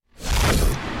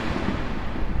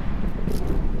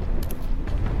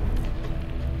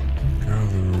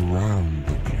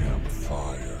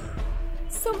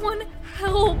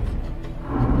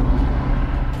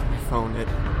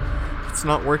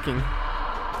not working.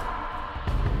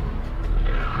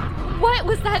 What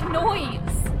was that noise?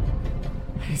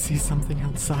 I see something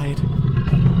outside.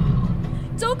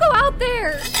 Don't go out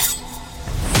there!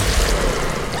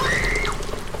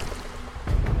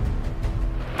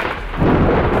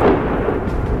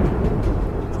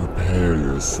 Prepare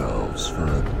yourselves for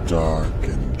a dark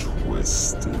and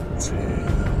twisted tale.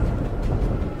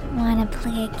 Wanna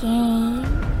play a game?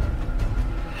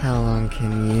 How long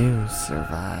can you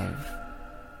survive?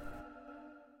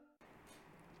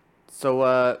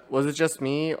 So, was it just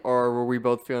me, or were we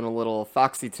both feeling a little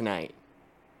foxy tonight?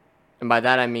 And by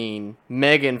that I mean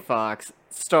Megan Fox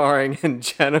starring in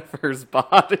Jennifer's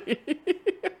Body.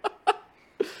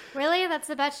 Really? That's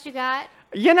the best you got?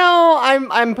 You know,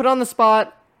 I'm put on the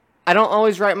spot. I don't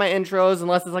always write my intros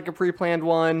unless it's like a pre-planned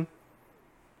one.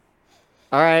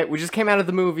 Alright, we just came out of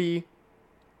the movie.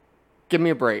 Give me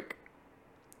a break.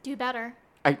 Do better.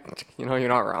 You're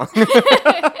not wrong.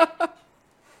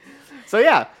 So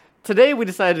yeah, today we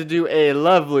decided to do a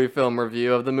lovely film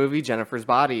review of the movie Jennifer's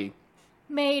Body.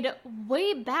 Made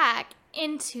way back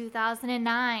in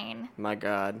 2009. My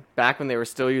God. Back when they were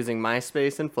still using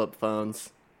MySpace and flip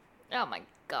phones. Oh my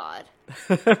god.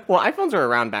 Well, iPhones were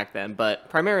around back then, but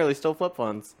primarily still flip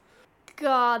phones.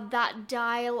 God, that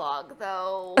dialogue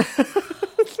though.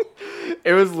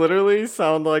 It was literally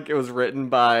sound like it was written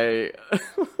by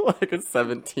like a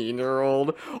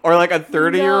 17-year-old or like a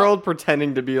 30-year-old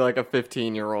pretending to be like a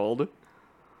 15-year-old.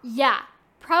 Yeah.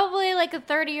 Probably like a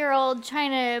 30-year-old trying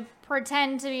to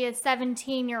pretend to be a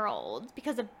 17-year-old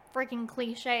because of freaking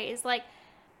cliches. Like,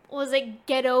 was it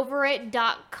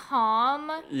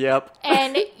getoverit.com? Yep.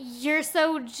 And you're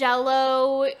so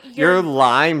jello. You're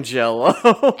lime jello.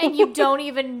 And you don't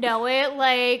even know it.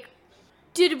 Like,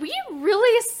 did we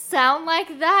really sound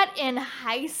like that in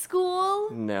high school?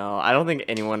 No, I don't think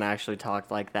anyone actually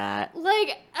talked like that.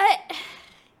 Like,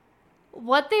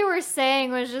 what they were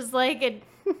saying was just like,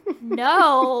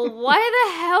 no, why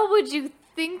the hell would you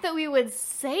think that we would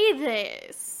say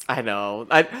this? I know.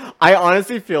 I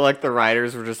honestly feel like the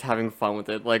writers were just having fun with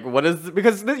it. Like,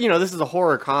 because, this is a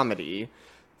horror comedy.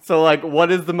 So, like,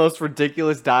 what is the most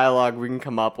ridiculous dialogue we can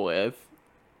come up with?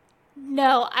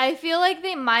 No, I feel like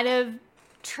they might have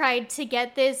tried to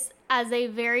get this as a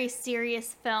very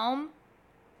serious film.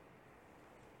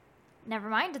 Never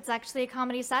mind, it's actually a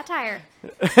comedy satire.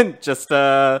 Just,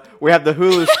 we have the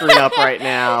Hulu screen up right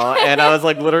now, and I was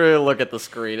like, literally look at the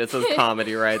screen. It says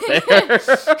comedy right there.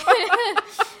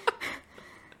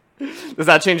 Does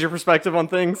that change your perspective on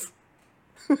things?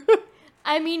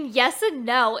 I mean, yes and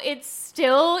no. It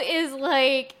still is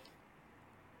like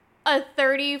a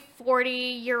 30,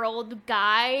 40-year-old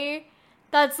guy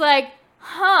that's like,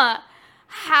 how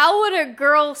would a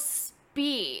girl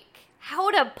speak? How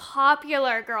would a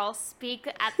popular girl speak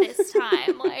at this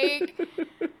time? Like,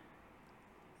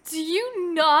 do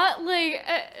you not, like...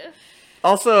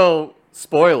 Also,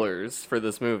 spoilers for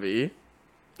this movie.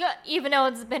 Even though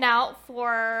it's been out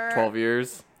for... 12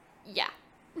 years? Yeah.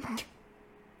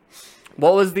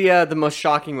 What was the most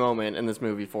shocking moment in this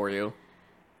movie for you?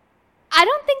 I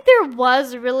don't think there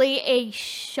was really a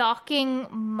shocking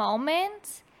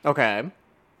moment. Okay.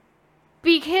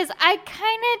 Because I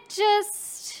kind of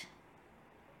just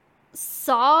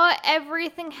saw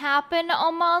everything happen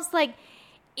almost. Like,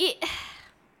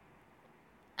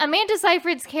 Amanda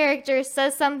Seyfried's character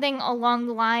says something along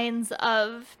the lines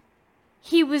of,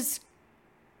 he was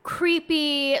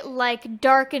creepy, like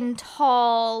dark and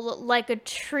tall, like a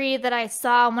tree that I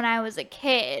saw when I was a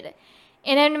kid.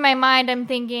 And in my mind, I'm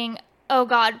thinking, oh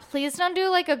God, please don't do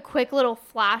like a quick little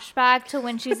flashback to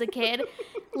when she's a kid.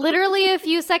 Literally a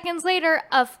few seconds later,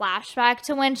 a flashback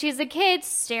to when she's a kid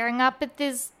staring up at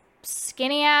this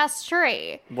skinny ass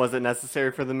tree. Was it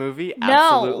necessary for the movie? No.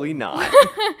 Absolutely not.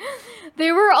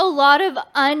 There were a lot of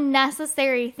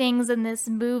unnecessary things in this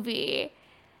movie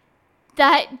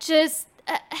that just,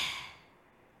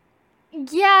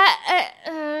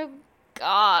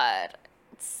 God,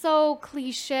 it's so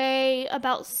cliche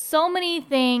about so many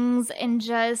things and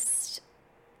just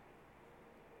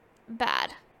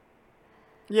bad.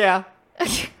 Yeah.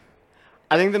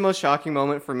 I think the most shocking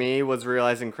moment for me was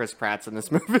realizing Chris Pratt's in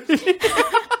this movie.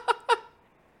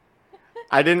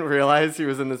 I didn't realize he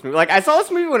was in this movie. Like, I saw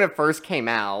this movie when it first came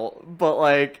out, but,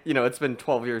 like, it's been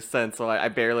 12 years since, so I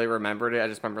barely remembered it. I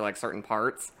just remember, like, certain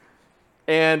parts.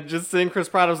 And just seeing Chris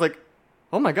Pratt, I was like,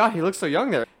 oh my God, he looks so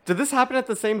young there. Did this happen at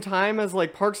the same time as,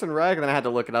 like, Parks and Rec? And then I had to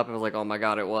look it up, and I was like, oh my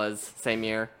God, it was. Same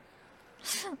year.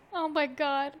 Oh my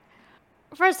God.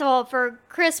 First of all, for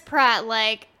Chris Pratt,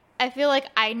 like, I feel like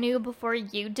I knew before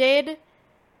you did.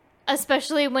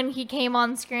 Especially when he came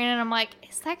on screen and I'm like,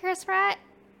 is that Chris Pratt?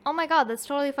 oh my god, that's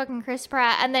totally fucking Chris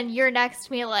Pratt. And then you're next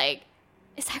to me like,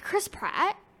 is that Chris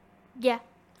Pratt? Yeah.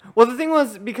 Well, the thing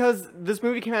was, because this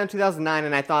movie came out in 2009,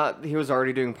 and I thought he was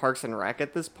already doing Parks and Rec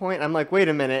at this point. I'm like, wait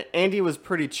a minute, Andy was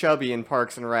pretty chubby in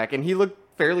Parks and Rec, and he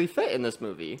looked fairly fit in this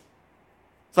movie.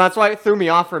 So that's why it threw me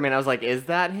off for a minute. I was like, is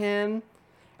that him?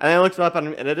 And then I looked it up,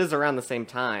 and it is around the same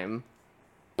time.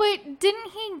 But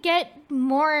didn't he get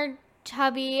more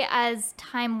chubby as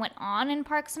time went on in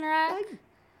Parks and Rec?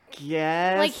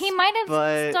 Yes. Like, he might have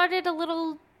but started a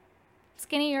little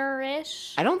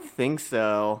skinnier-ish. I don't think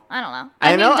so. I don't know.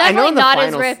 I know definitely in the not as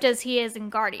finals- ripped as he is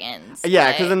in Guardians. Yeah,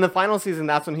 but- because in the final season,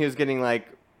 that's when he was getting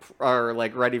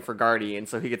ready for Guardian,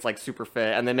 so he gets like super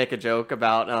fit, and they make a joke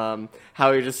about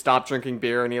how he just stopped drinking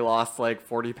beer and he lost like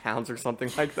 40 pounds or something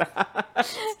like that.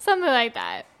 something like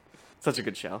that. Such a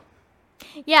good show.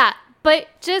 Yeah, but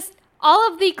just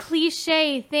all of the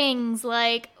cliche things,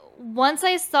 like, once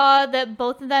I saw that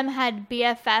both of them had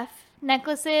BFF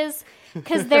necklaces,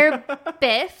 because they're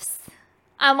Biffs,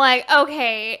 I'm like,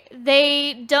 okay,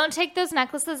 they don't take those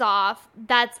necklaces off.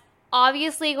 That's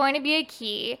obviously going to be a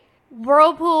key.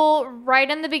 Whirlpool, right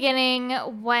in the beginning,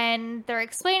 when they're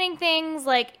explaining things,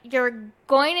 like, you're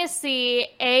going to see,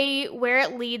 where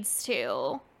it leads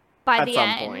to by At the some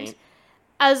end. point.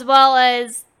 As well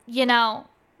as,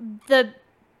 the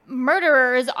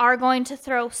murderers are going to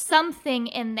throw something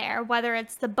in there, whether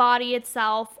it's the body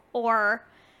itself or,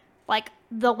 like,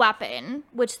 the weapon,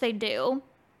 which they do.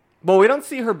 Well, we don't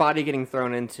see her body getting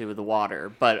thrown into the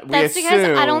water, but we That's assume...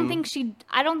 because I don't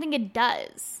think it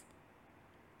does.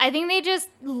 I think they just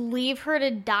leave her to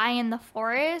die in the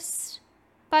forest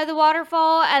by the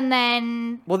waterfall, and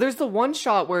then... Well, there's the one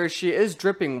shot where she is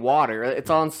dripping water. It's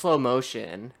all in slow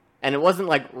motion. And it wasn't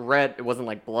like red, it wasn't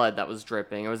like blood that was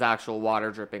dripping. It was actual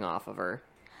water dripping off of her.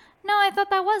 No, I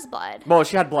thought that was blood. Well,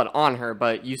 she had blood on her,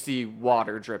 but you see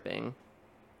water dripping.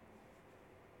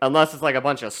 Unless it's like a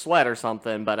bunch of sweat or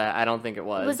something, but I don't think it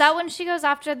was. Was that when she goes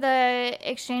after the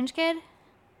exchange kid?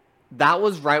 That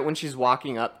was right when she's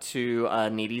walking up to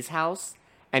Needy's house,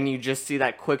 and you just see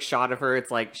that quick shot of her. It's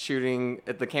like shooting,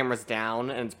 the camera's down,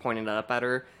 and it's pointing up at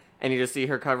her, and you just see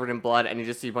her covered in blood, and you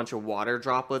just see a bunch of water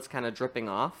droplets kind of dripping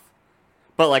off.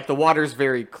 But, like, the water's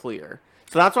very clear.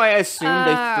 So that's why I assumed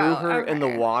they threw her in the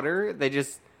okay. water. They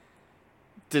just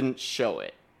didn't show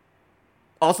it.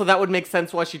 Also, that would make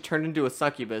sense why she turned into a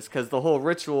succubus, because the whole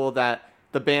ritual that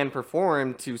the band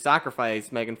performed to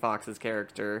sacrifice Megan Fox's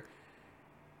character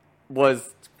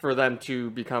was for them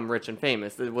to become rich and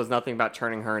famous. It was nothing about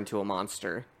turning her into a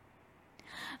monster.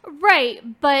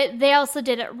 Right, but they also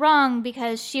did it wrong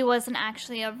because she wasn't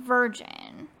actually a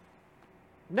virgin.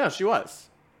 No, she was.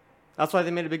 That's why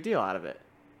they made a big deal out of it.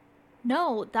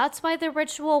 No, that's why the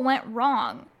ritual went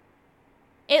wrong.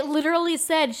 It literally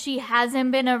said she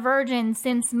hasn't been a virgin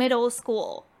since middle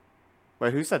school.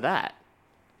 Wait, who said that?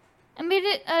 I made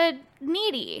it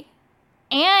Needy.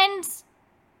 And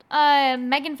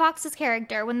Megan Fox's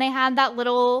character, when they had that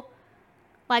little,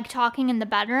 like, talking in the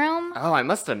bedroom. Oh, I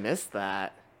must have missed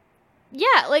that.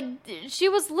 Yeah, like, she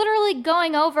was literally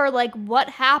going over, like, what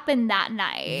happened that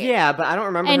night. Yeah, but I don't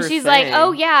remember And her she's saying. like,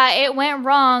 oh, yeah, it went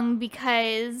wrong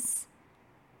because,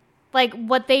 like,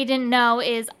 what they didn't know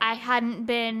is I haven't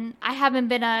been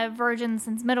a virgin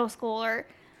since middle school, or,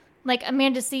 like,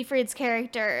 Amanda Seyfried's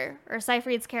character, or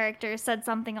Seyfried's character said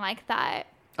something like that.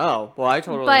 Oh, well, I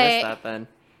totally But- missed that then.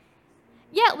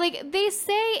 Yeah, like, they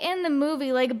say in the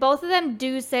movie, like, both of them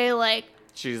do say, like,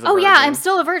 She's a oh, yeah, virgin. I'm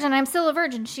still a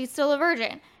virgin, she's still a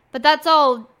virgin. But that's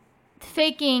all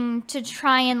faking to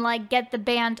try and, like, get the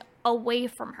band away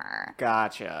from her.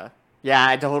 Gotcha. Yeah,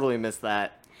 I totally missed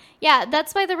that. Yeah,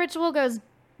 that's why the ritual goes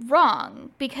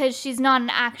wrong, because she's not an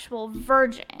actual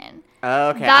virgin.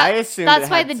 Okay, I assumed that's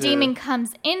it why had the to- demon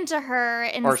comes into her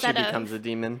instead Or she of... becomes a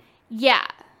demon. Yeah,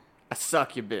 A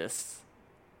succubus.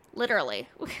 literally.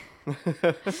 I don't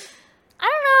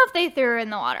know if they threw her in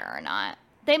the water or not.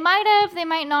 They might have, they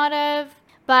might not have.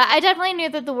 But I definitely knew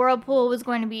that the whirlpool was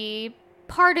going to be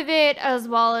part of it, as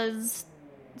well as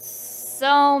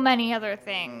so many other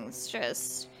things.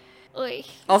 Just, ugh.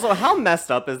 Also, how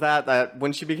messed up is that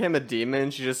when she became a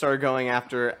demon, she just started going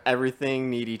after everything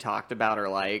Needy talked about or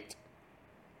liked?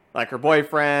 Like her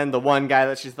boyfriend, the one guy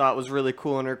that she thought was really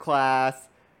cool in her class.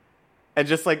 And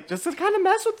just to kind of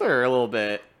mess with her a little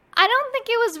bit. I don't think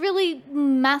it was really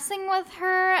messing with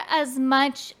her as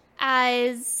much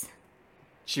as...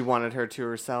 She wanted her to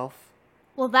herself.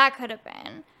 Well, that could have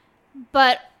been.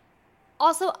 But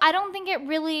also, I don't think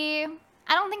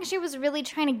she was really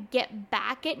trying to get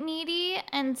back at Needy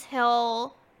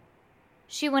until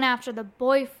she went after the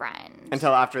boyfriend.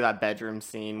 Until after that bedroom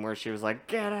scene where she was like,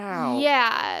 get out.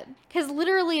 Yeah, because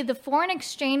literally the foreign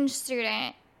exchange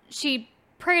student she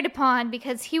preyed upon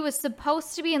because he was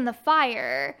supposed to be in the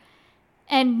fire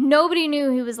and nobody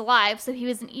knew he was alive, so he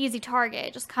was an easy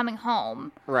target just coming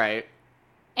home. Right.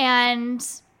 And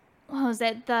what was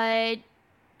it? The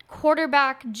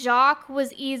quarterback jock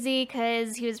was easy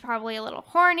because he was probably a little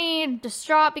horny,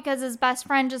 distraught because his best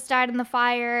friend just died in the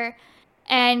fire,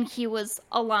 and he was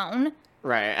alone.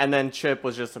 Right. And then Chip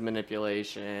was just a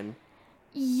manipulation.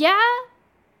 Yeah,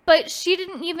 but she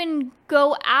didn't even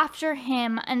go after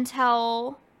him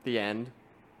until... The end.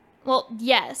 Well,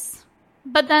 yes.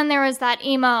 But then there was that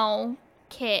emo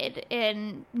kid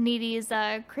in Needy's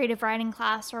creative writing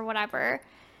class or whatever.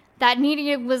 That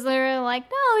Needy was literally like,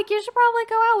 no, like, you should probably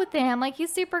go out with him. Like,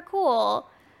 he's super cool.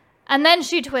 And then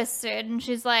she twisted, and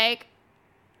she's like,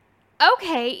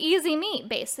 okay, easy meat,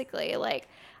 basically. Like,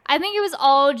 I think it was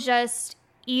all just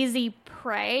easy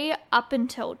prey up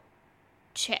until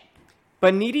Chip.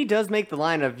 But Needy does make the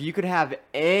line of, you could have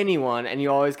anyone, and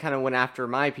you always kind of went after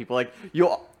my people. Like,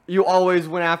 you always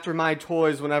went after my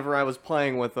toys whenever I was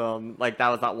playing with them. Like, that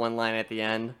was that one line at the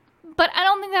end. But I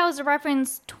don't think that was a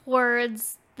reference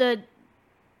towards the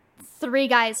 3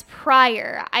 guys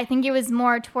prior. I think it was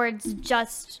more towards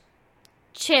just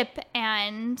Chip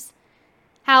and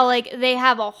how, like, they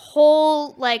have a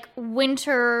whole, like,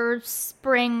 winter,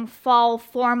 spring, fall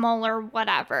formal or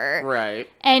whatever. Right.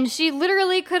 And she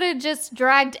literally could have just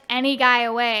dragged any guy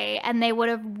away and they would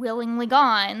have willingly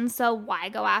gone, so why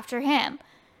go after him?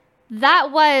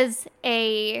 That was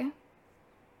a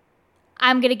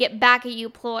I'm gonna get back at you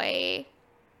ploy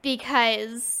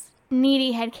because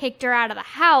Needy had kicked her out of the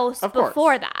house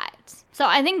before that. So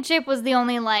I think Chip was the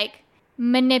only, like,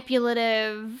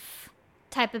 manipulative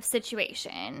type of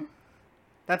situation.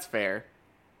 That's fair.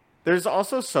 There's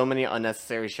also so many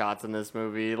unnecessary shots in this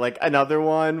movie. Like, another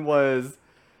one was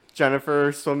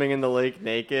Jennifer swimming in the lake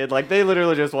naked. Like, they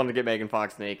literally just wanted to get Megan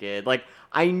Fox naked. Like,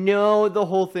 I know the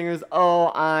whole thing is,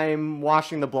 oh, I'm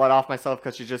washing the blood off myself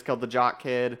because she just killed the jock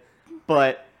kid.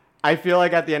 But I feel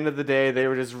like at the end of the day, they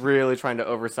were just really trying to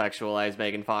over-sexualize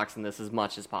Megan Fox in this as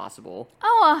much as possible.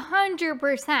 Oh,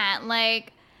 100%.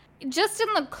 Like, just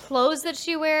in the clothes that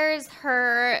she wears,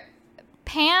 her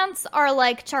pants are,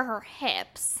 like, to her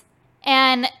hips.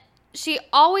 And she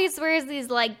always wears these,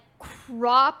 like,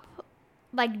 crop,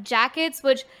 like, jackets,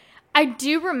 which I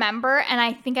do remember, and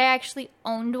I think I actually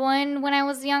owned one when I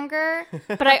was younger.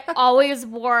 But I always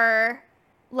wore,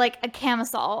 like, a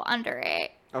camisole under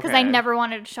it. Because I never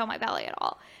wanted to show my belly at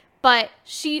all. But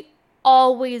she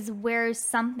always wears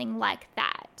something like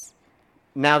that.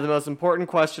 Now, the most important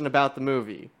question about the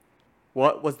movie.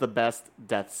 What was the best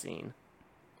death scene?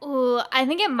 Ooh, I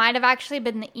think it might have actually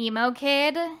been the emo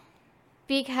kid.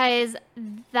 Because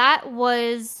that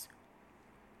was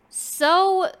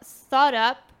so thought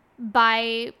up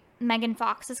by Megan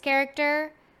Fox's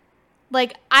character.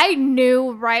 Like, I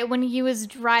knew right when he was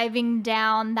driving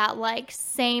down that, like,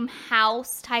 same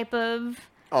house type of...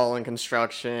 All in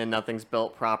construction, nothing's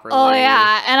built properly. Oh,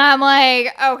 yeah. And I'm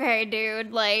like, okay,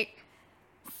 dude, like,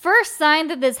 first sign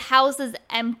that this house is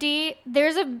empty,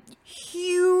 there's a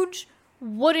huge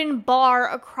wooden bar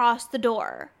across the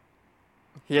door.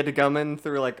 He had to come in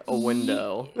through, like, a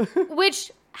window.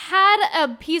 Which had a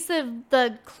piece of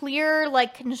the clear,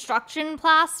 like, construction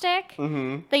plastic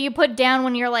that you put down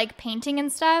when you're, like, painting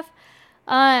and stuff.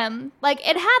 Like,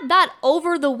 it had that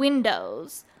over the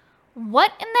windows.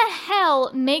 What in the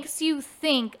hell makes you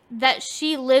think that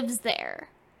she lives there?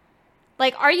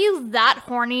 Like, are you that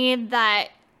horny that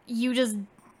you just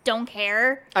don't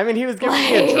care? I mean, he was giving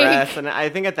me a dress, and I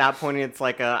think at that point it's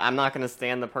like, I'm not going to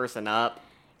stand the person up.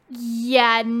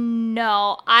 Yeah,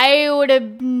 no. I would have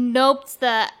noped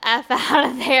the F out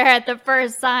of there at the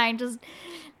first sign. Just,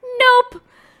 nope.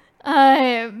 But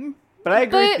I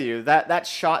agree with you. That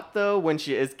shot, though, when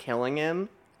she is killing him,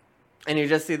 and you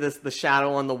just see the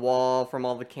shadow on the wall from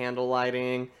all the candle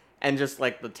lighting, and just,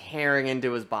 like, the tearing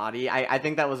into his body, I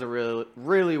think that was a really,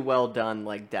 really well done,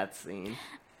 like, death scene.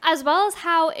 As well as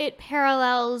how it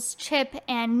parallels Chip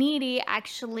and Needy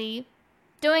actually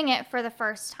doing it for the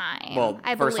first time. Well,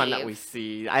 I first believe. time that we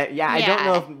see. I don't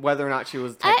know whether or not she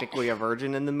was technically a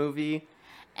virgin in the movie.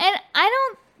 And I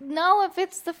don't know if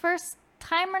it's the first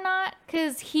time or not,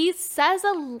 because he says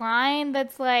a line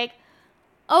that's like,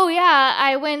 oh yeah,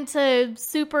 I went to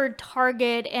Super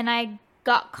Target and I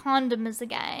got condoms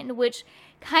again, which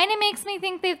kind of makes me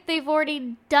think that they've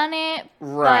already done it.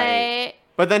 Right.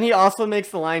 But then he also makes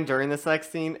the line during the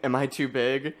sex scene, am I too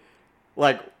big?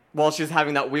 Like, while she's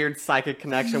having that weird psychic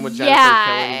connection with Jennifer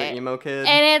killing the emo kid.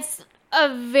 And it's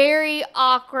a very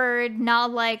awkward,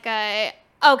 not like a,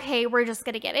 okay, we're just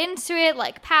gonna get into it,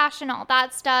 like passion, all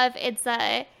that stuff. It's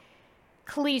a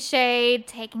cliche,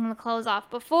 taking the clothes off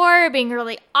before, being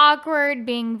really awkward,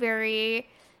 being very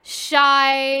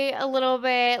shy a little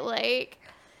bit, like,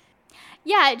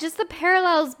 yeah, just the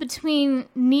parallels between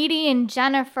Needy and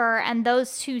Jennifer and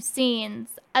those two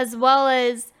scenes, as well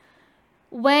as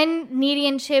when Needy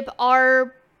and Chip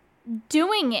are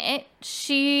doing it,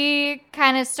 she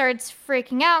kind of starts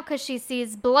freaking out because she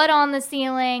sees blood on the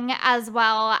ceiling, as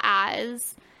well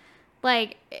as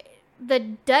like the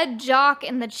dead jock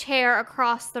in the chair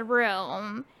across the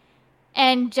room,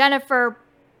 and Jennifer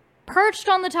perched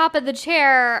on the top of the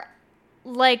chair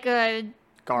like a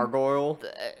Gargoyle?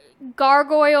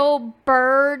 gargoyle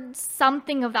bird,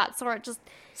 something of that sort, just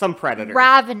Some predator.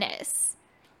 ravenous.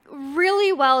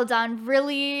 Really well done,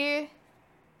 really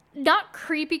not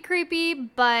creepy,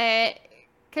 but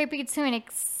creepy to an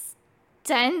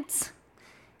extent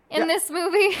in this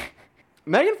movie.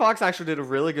 Megan Fox actually did a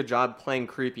really good job playing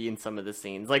creepy in some of the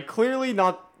scenes. Like, clearly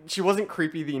she wasn't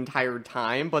creepy the entire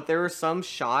time, but there were some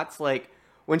shots, like,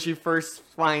 when she first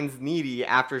finds Needy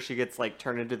after she gets, like,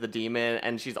 turned into the demon,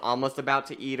 and she's almost about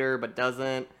to eat her, but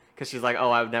doesn't, because she's like,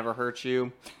 oh, I would never hurt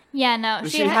you. Yeah, no.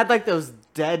 She had, like, those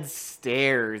dead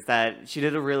stares that she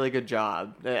did a really good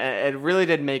job. It really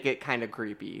did make it kind of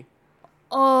creepy.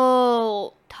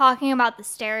 Oh, talking about the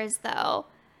stairs, though.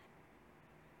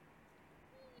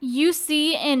 You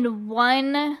see in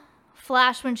one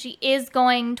flash when she is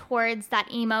going towards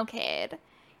that emo kid,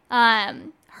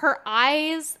 her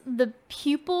eyes, the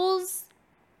pupils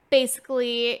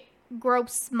basically grow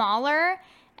smaller,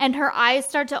 and her eyes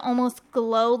start to almost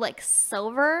glow like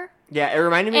silver. Yeah, it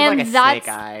reminded me of, like, a snake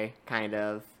eye, kind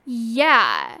of.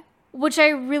 Yeah, which I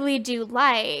really do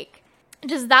like.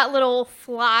 Just that little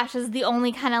flash is the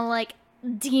only kind of, like,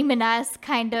 demon-esque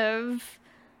kind of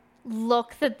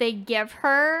look that they give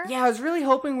her. Yeah, I was really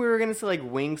hoping we were going to see, like,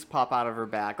 wings pop out of her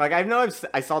back. Like, I know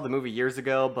I saw the movie years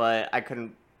ago, but I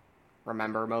couldn't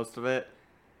remember most of it.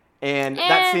 And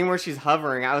that scene where she's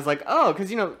hovering, I was like, oh,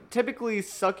 because, typically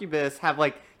succubus have,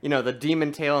 like, the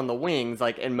demon tail and the wings,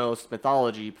 like, in most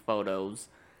mythology photos.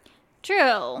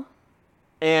 True.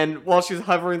 And while she's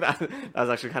hovering, that was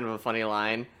actually kind of a funny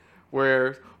line,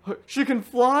 where she can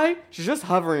fly, she's just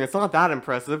hovering, it's not that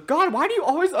impressive. God, why do you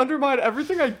always undermine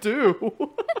everything I do?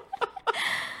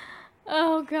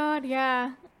 Oh, God,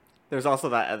 yeah. There's also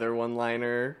that other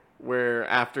one-liner, where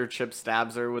after Chip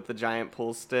stabs her with the giant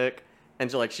pull stick,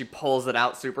 and she pulls it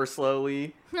out super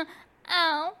slowly.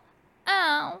 Ow.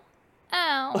 Ow.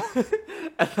 Ow.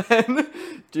 And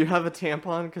then, do you have a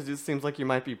tampon? Because it seems like you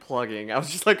might be plugging. I was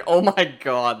just like, oh my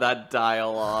god, that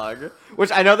dialogue.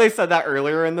 Which I know they said that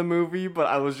earlier in the movie, but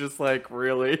I was just like,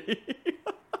 really?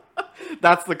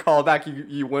 That's the callback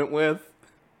you went with?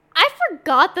 I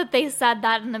forgot that they said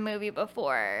that in the movie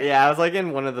before. Yeah, I was like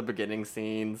in one of the beginning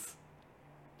scenes.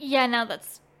 Yeah, no,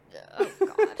 that's... Oh,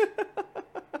 God.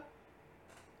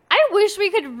 I wish we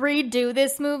could redo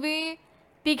this movie,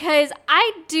 because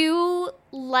I do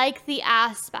like the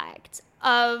aspect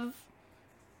of,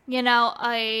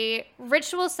 a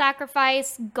ritual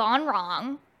sacrifice gone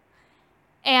wrong,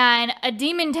 and a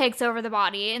demon takes over the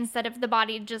body instead of the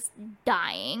body just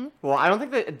dying. Well, I don't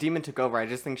think that a demon took over. I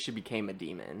just think she became a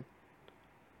demon.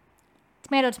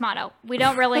 Tomato, tomato. We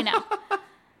don't really know.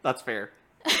 That's fair.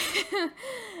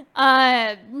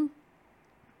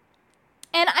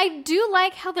 And I do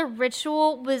like how the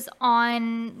ritual was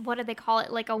on, what do they call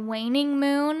it, like a waning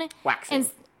moon? Waxing.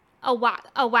 And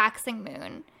a waxing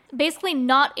moon. Basically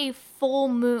not a full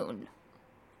moon.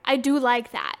 I do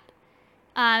like that.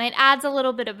 It adds a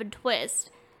little bit of a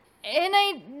twist. And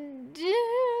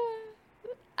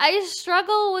I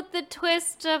struggle with the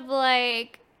twist of,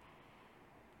 like,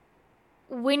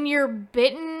 when you're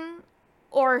bitten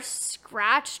or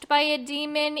scratched by a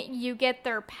demon, you get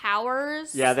their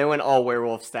powers. Yeah, they went all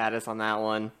werewolf status on that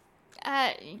one.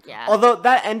 Yeah. Although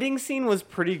that ending scene was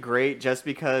pretty great just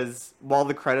because while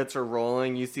the credits are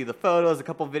rolling, you see the photos, a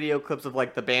couple video clips of,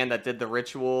 like, the band that did the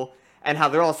ritual and how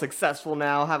they're all successful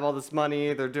now, have all this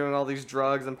money, they're doing all these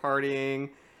drugs and partying.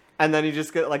 And then you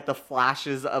just get, like, the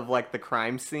flashes of, like, the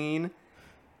crime scene.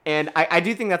 And I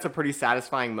do think that's a pretty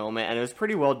satisfying moment, and it was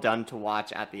pretty well done to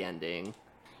watch at the ending.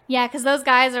 Yeah, because those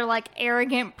guys are, like,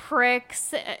 arrogant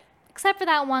pricks. Except for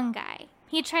that one guy.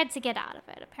 He tried to get out of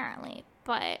it, apparently.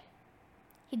 But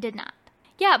he did not.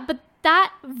 Yeah, but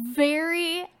that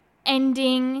very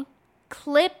ending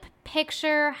clip,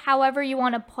 picture, however you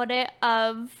want to put it,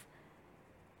 of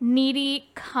Needy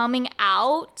coming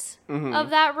out of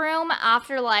that room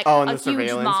after, like, Oh, and a the huge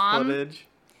surveillance mob. footage?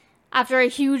 After a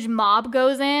huge mob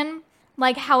goes in.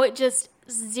 Like how it just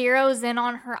zeroes in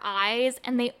on her eyes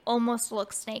and they almost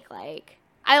look snake-like.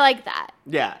 I like that.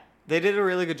 Yeah, they did a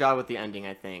really good job with the ending,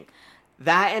 I think.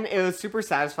 That, and it was super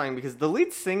satisfying because the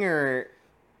lead singer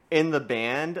in the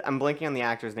band, I'm blanking on the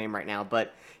actor's name right now,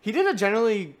 but he did a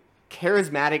generally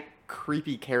charismatic,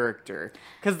 creepy character.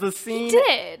 Because the scene... He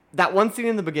did. That one scene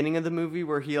in the beginning of the movie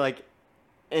where he, like,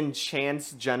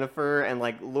 enchants Jennifer and,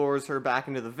 like, lures her back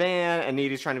into the van, and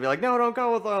Needy's trying to be like, no, don't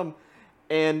go with them.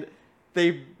 And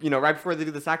they, you know, right before they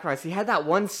do the sacrifice, he had that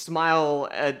one smile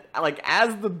at, like,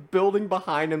 as the building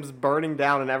behind him's burning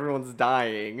down and everyone's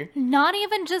dying. Not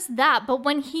even just that, but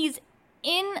when he's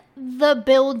in the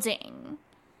building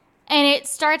and it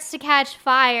starts to catch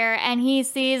fire and he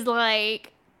sees,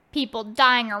 like, people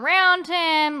dying around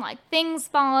him, like, things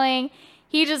falling,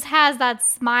 he just has that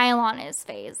smile on his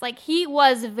face. Like, he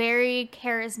was very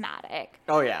charismatic.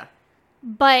 Oh, yeah.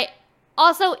 But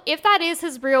also, if that is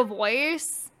his real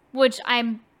voice, which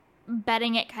I'm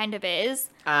betting it kind of is.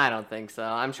 I don't think so.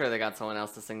 I'm sure they got someone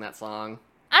else to sing that song.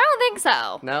 I don't think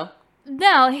so. No?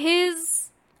 No,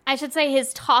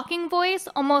 his talking voice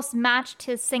almost matched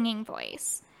his singing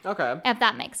voice, Okay. if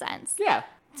that makes sense. Yeah.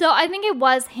 So I think it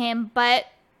was him, but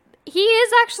he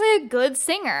is actually a good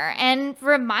singer and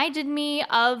reminded me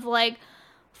of, like,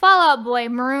 Fall Out Boy,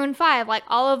 Maroon 5, like,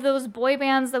 all of those boy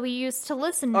bands that we used to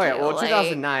listen to. Oh, yeah. Well, like,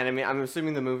 2009. I mean, I'm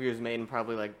assuming the movie was made in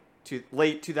probably, like,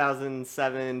 late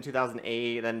 2007,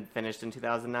 2008, then finished in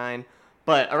 2009.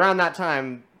 But around that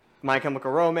time, My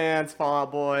Chemical Romance, Fall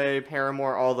Out Boy,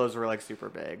 Paramore, all those were, like, super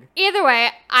big. Either way,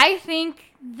 I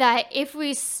think that if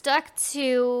we stuck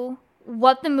to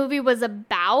what the movie was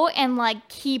about and, like,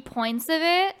 key points of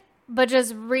it, but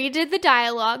just redid the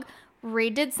dialogue,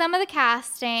 redid some of the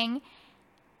casting,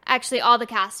 actually all the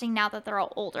casting now that they're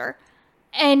all older,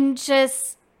 and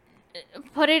just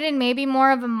put it in maybe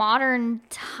more of a modern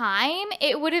time,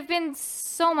 it would have been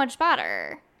so much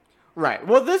better. Right.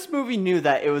 Well, this movie knew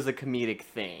that it was a comedic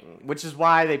thing, which is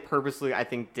why they purposely, I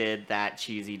think, did that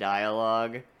cheesy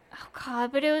dialogue. Oh,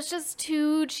 God, but it was just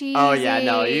too cheesy. Oh, yeah,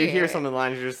 no. You hear some of the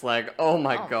lines, you're just like, oh,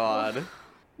 my God.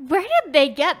 Where did they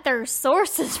get their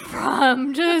sources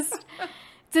from? Just...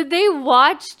 Did they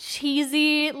watch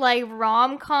cheesy, like,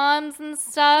 rom-coms and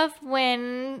stuff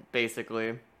when...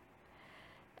 Basically.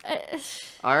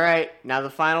 All right, now the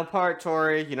final part,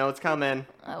 Tori. You know what's coming.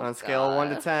 On a scale of 1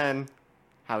 to 10,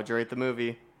 how would you rate the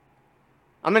movie?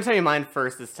 I'm going to tell you mine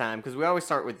first this time, because we always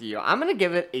start with you. I'm going to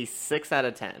give it a 6 out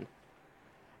of 10.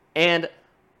 And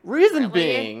reason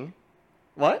being...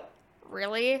 What?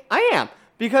 Really? I am.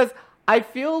 Because I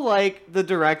feel like the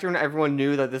director and everyone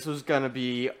knew that this was going to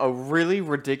be a really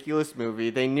ridiculous movie.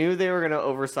 They knew they were going to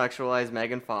over-sexualize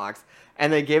Megan Fox,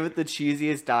 and they gave it the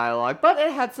cheesiest dialogue, but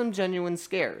it had some genuine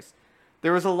scares.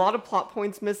 There was a lot of plot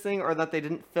points missing or that they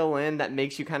didn't fill in that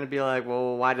makes you kind of be like,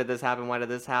 well, why did this happen? Why did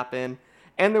this happen?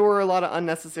 And there were a lot of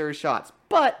unnecessary shots.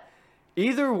 But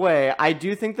either way, I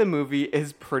do think the movie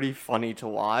is pretty funny to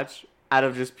watch out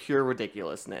of just pure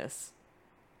ridiculousness.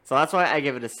 So that's why I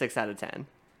give it a 6 out of 10.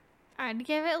 I'd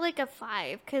give it like a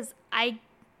 5 because I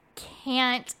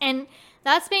can't. And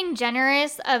that's being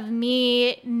generous of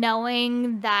me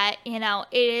knowing that, you know,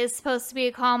 it is supposed to be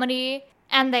a comedy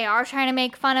and they are trying to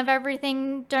make fun of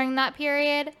everything during that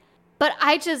period. But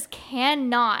I just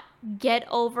cannot get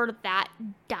over that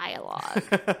dialogue.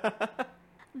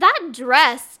 That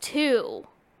dress, too.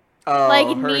 Oh, Like,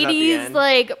 hers at the Needy's, end.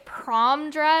 like, prom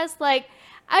dress. Like,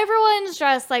 everyone's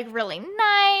dressed, like, really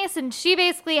nice. And she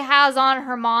basically has on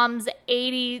her mom's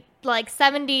 70s,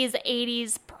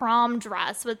 80s prom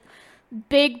dress with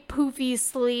big poofy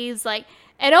sleeves. Like,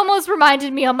 it almost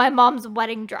reminded me of my mom's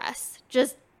wedding dress.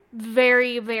 Just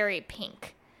very, very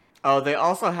pink. Oh, they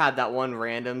also had that one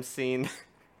random scene,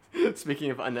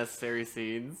 speaking of unnecessary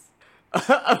scenes,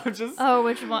 of just... Oh,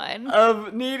 which one?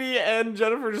 Of Needy and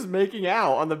Jennifer just making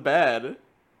out on the bed.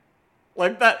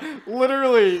 Like, that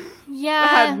literally Yeah.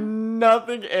 had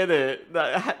nothing in it.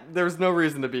 There was no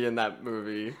reason to be in that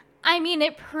movie. I mean,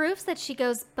 it proves that she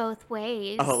goes both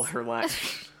ways. Oh, her line.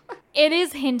 It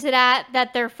is hinted at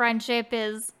that their friendship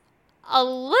is a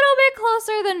little bit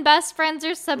closer than best friends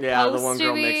are supposed to be. Yeah, the one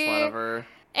girl makes fun of her.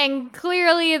 And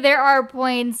clearly there are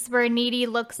points where Needy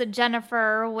looks at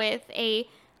Jennifer with a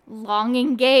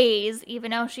longing gaze,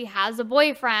 even though she has a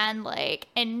boyfriend, like,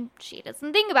 and she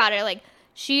doesn't think about it. Like,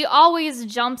 she always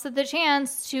jumps at the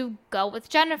chance to go with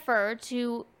Jennifer,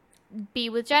 to be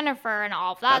with Jennifer and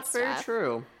all of that stuff. That's very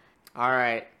true. All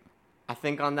right. I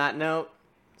think on that note,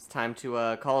 it's time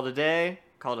to call it a day.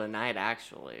 Call it a night,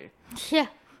 actually. Yeah.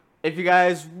 If you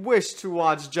guys wish to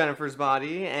watch Jennifer's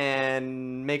Body,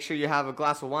 and make sure you have a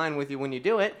glass of wine with you when you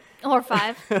do it, Or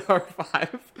 5. or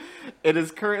 5, it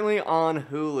is currently on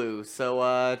Hulu.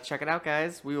 So check it out,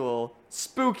 guys. We will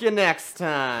spook you next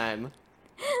time.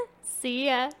 See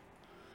ya.